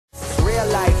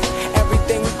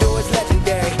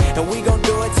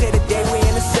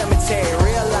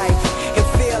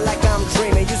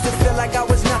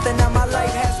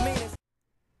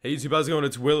Hey YouTube, how's it going?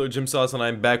 It's Will or JimSauce, and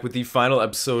I'm back with the final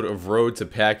episode of Road to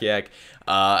Partyhat.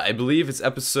 I believe it's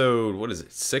episode, what is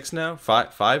it, 6 now?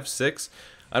 5, 6?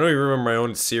 I don't even remember my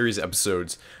own series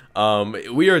episodes.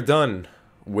 We are done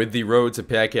with the Road to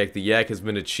Partyhat. The yak has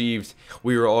been achieved.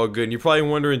 We are all good. And you're probably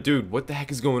wondering, dude, what the heck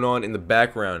is going on in the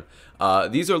background?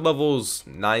 These are levels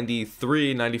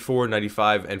 93, 94,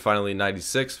 95, and finally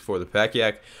 96 for the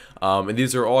Partyhat. And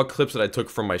these are all clips that I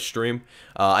took from my stream.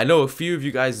 I know a few of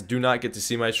you guys do not get to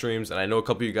see my streams, and I know a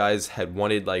couple of you guys had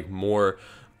wanted like more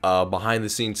behind the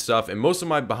scenes stuff, and most of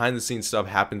my behind the scenes stuff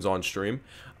happens on stream.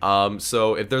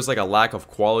 So if there's like a lack of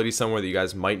quality somewhere that you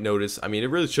guys might notice, I mean, it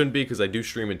really shouldn't be because I do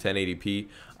stream in 1080p,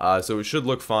 so it should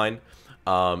look fine.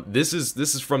 This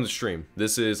is from the stream.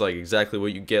 This is like exactly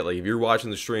what you get. Like if you're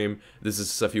watching the stream, this is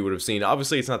stuff you would have seen.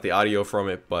 Obviously, it's not the audio from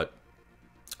it, but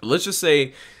let's just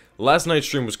say last night's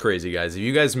stream was crazy, guys. If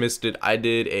you guys missed it, I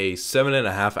did a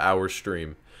 7.5 hour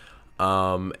stream.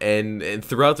 And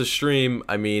throughout the stream,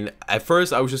 I mean, at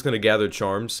first I was just gonna gather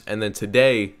charms, and then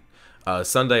today,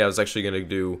 Sunday, I was actually gonna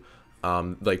do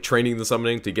like training the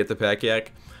summoning to get the Partyhat.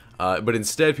 But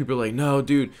instead, people are like, no,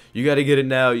 dude, you gotta get it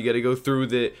now. You gotta go through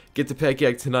get the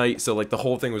Partyhat tonight. So like the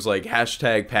whole thing was like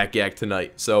hashtag Partyhat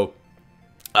tonight. So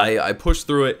I pushed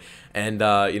through it, and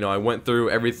you know, I went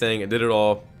through everything and did it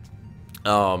all.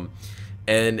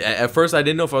 And at first I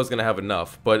didn't know if I was gonna have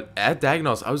enough, but at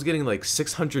Diagnos I was getting like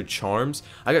 600 charms.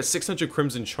 I got 600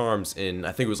 crimson charms in,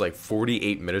 I think it was like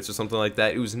 48 minutes or something like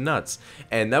that. It was nuts,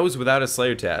 and that was without a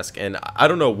Slayer task. And I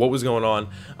don't know what was going on.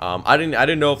 I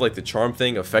didn't know if like the charm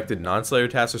thing affected non-Slayer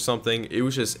tasks or something. It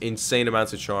was just insane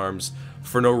amounts of charms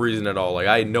for no reason at all. Like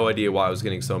I had no idea why I was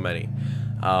getting so many.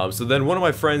 So then one of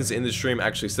my friends in the stream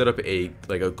actually set up a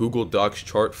Google Docs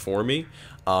chart for me.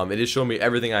 It just showed me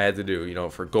everything I had to do, you know,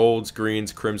 for golds,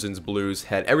 greens, crimsons, blues,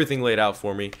 had everything laid out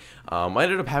for me. I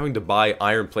ended up having to buy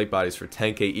iron plate bodies for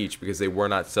 10k each because they were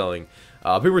not selling.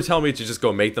 People were telling me to just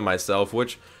go make them myself,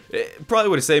 which probably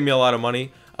would have saved me a lot of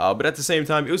money. But at the same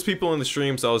time, it was people in the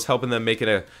stream, so I was helping them making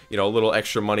a little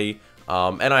extra money.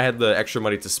 And I had the extra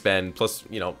money to spend, plus,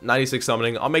 96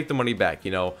 summoning, I'll make the money back,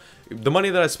 The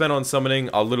money that I spent on summoning,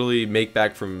 I'll literally make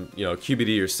back from,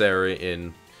 QBD or Sarah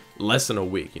in less than a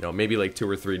week, maybe like 2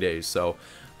 or 3 days. So,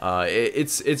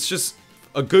 it's just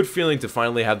a good feeling to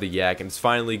finally have the yak, and it's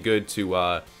finally good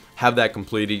to, have that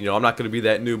completed. I'm not going to be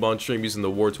that noob on stream using the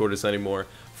War Tortoise anymore.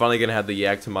 Finally going to have the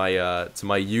yak to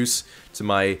my use, to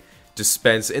my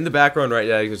dispense. In the background right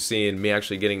now, you're seeing me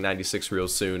actually getting 96 real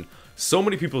soon. So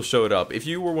many people showed up. If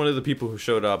you were one of the people who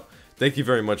showed up, thank you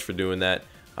very much for doing that.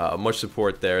 Much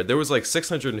support there. There was like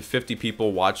 650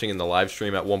 people watching in the live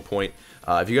stream at one point.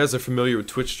 If you guys are familiar with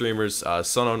Twitch streamers,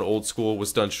 Sun on Old School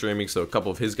was done streaming, so a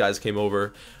couple of his guys came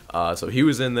over. So he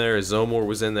was in there, Zomor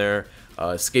was in there,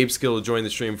 Escape Skill joined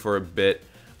the stream for a bit.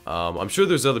 I'm sure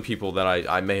there's other people that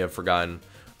I may have forgotten.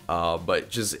 But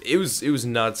just, it was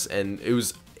nuts, and it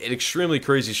was an extremely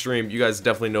crazy stream. You guys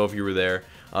definitely know if you were there.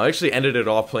 I actually ended it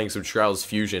off playing some Trials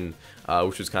Fusion,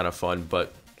 which was kind of fun,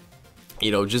 but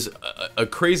just a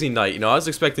crazy night. I was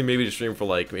expecting maybe to stream for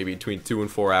like maybe between 2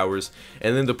 and 4 hours,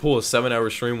 and then to pull a 7-hour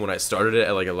stream when I started it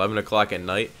at like 11 o'clock at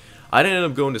night. I didn't end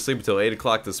up going to sleep until 8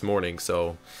 o'clock this morning,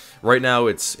 so right now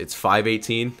it's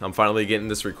 5:18. I'm finally getting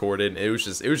this recorded. It was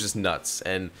just nuts,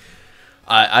 and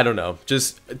I don't know,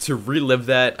 just to relive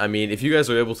that. I mean, if you guys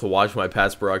are able to watch my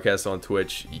past broadcasts on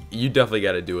Twitch, you definitely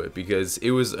got to do it, because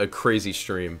it was a crazy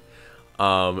stream.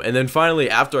 And then finally,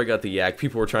 after I got the yak,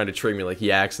 people were trying to trade me like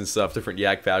yaks and stuff, different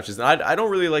yak pouches. And I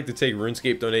don't really like to take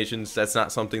Runescape donations. That's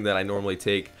not something that I normally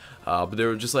take. But they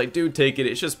were just like, dude, take it.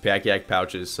 It's just Partyhat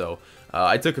pouches. So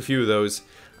I took a few of those.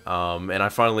 And I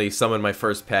finally summoned my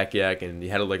first Partyhat, and he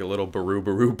had like a little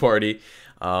Baroo party.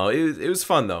 It was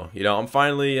fun though. I'm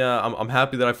finally I'm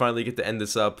happy that I finally get to end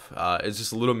this up. It's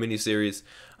just a little mini series.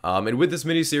 And with this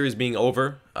mini series being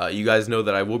over, you guys know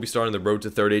that I will be starting the road to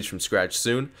 3rd age from scratch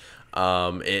soon.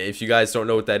 If you guys don't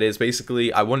know what that is,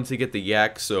 basically I wanted to get the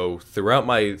yak, so throughout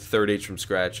my 3rd age from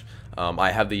scratch,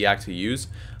 I have the yak to use,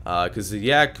 because the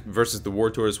yak versus the War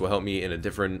Tortoise will help me in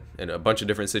a bunch of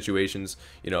different situations.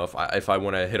 If I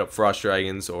want to hit up Frost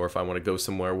Dragons, or if I want to go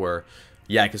somewhere where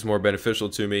yak is more beneficial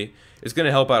to me, it's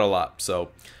gonna help out a lot.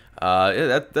 So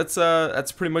yeah,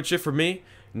 that's pretty much it for me.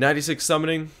 96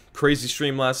 summoning, crazy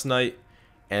stream last night.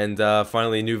 And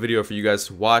finally, a new video for you guys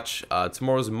to watch.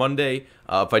 Tomorrow's Monday.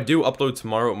 If I do upload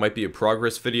tomorrow, it might be a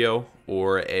progress video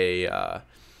or a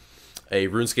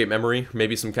RuneScape memory,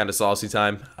 maybe some kind of saucy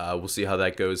time. We'll see how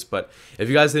that goes. But if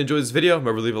you guys did enjoy this video,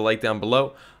 remember to leave a like down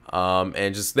below.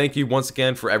 And just thank you once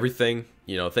again for everything.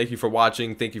 Thank you for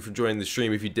watching. Thank you for joining the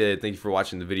stream if you did. Thank you for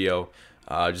watching the video.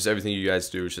 Just everything you guys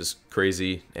do is just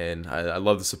crazy, and I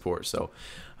love the support. So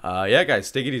Yeah,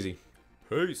 guys, take it easy.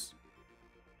 Peace.